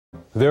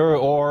There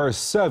are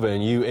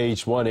 7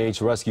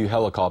 UH-1H rescue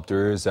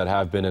helicopters that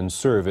have been in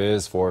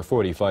service for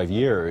 45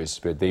 years,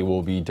 but they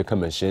will be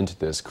decommissioned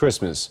this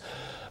Christmas.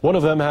 One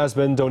of them has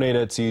been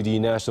donated to the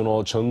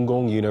National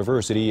Cheng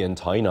University in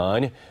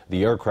Tainan.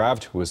 The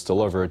aircraft was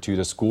delivered to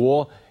the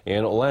school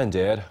and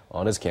landed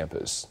on its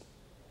campus.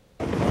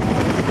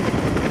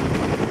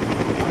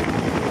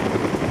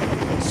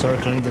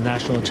 Circling the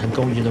National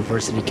Cheng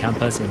University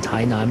campus in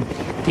Tainan,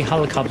 the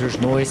helicopter's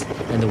noise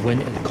and the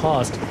wind it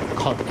caused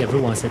caught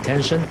everyone's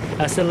attention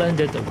as it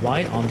landed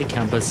right on the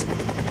campus.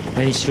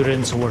 Many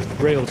students were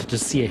thrilled to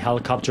see a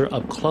helicopter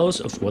up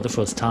close for the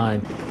first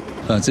time.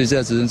 这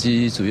架直升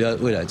机主要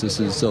未来就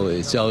是作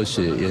为教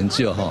学研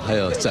究还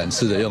有展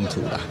示的用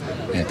途啦。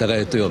大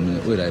概对我们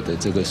未来的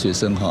这个学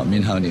生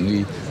民航领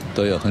域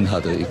都有很好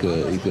的一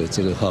个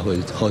这个发挥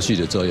后续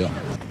的作用。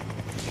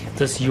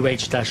 This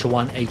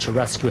UH-1H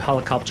rescue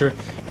helicopter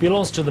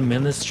belongs to the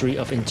Ministry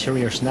of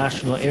Interior's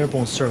National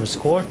Airborne Service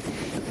Corps,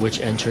 which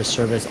entered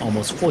service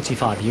almost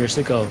 45 years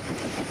ago.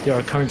 There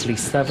are currently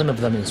 7 of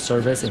them in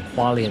service in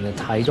Hualien and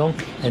Taidong,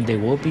 and they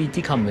will be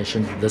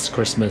decommissioned this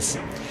Christmas.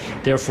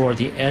 Therefore,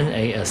 the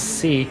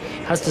NASC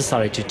has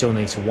decided to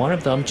donate one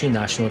of them to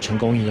National Cheng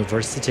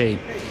University.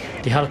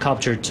 The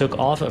helicopter took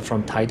off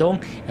from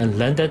Taidong and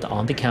landed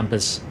on the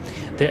campus.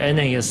 The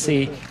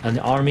NASC and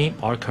the Army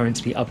are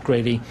currently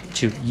upgrading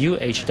to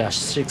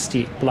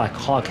UH-60 Black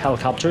Hawk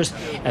helicopters,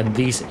 and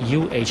these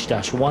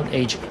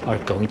UH-1H are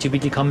going to be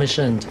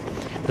decommissioned.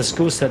 The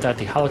school said that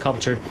the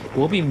helicopter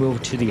will be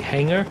moved to the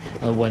hangar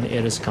when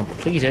it is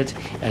completed,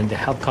 and the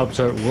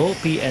helicopter will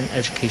be an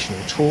educational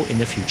tool in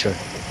the future.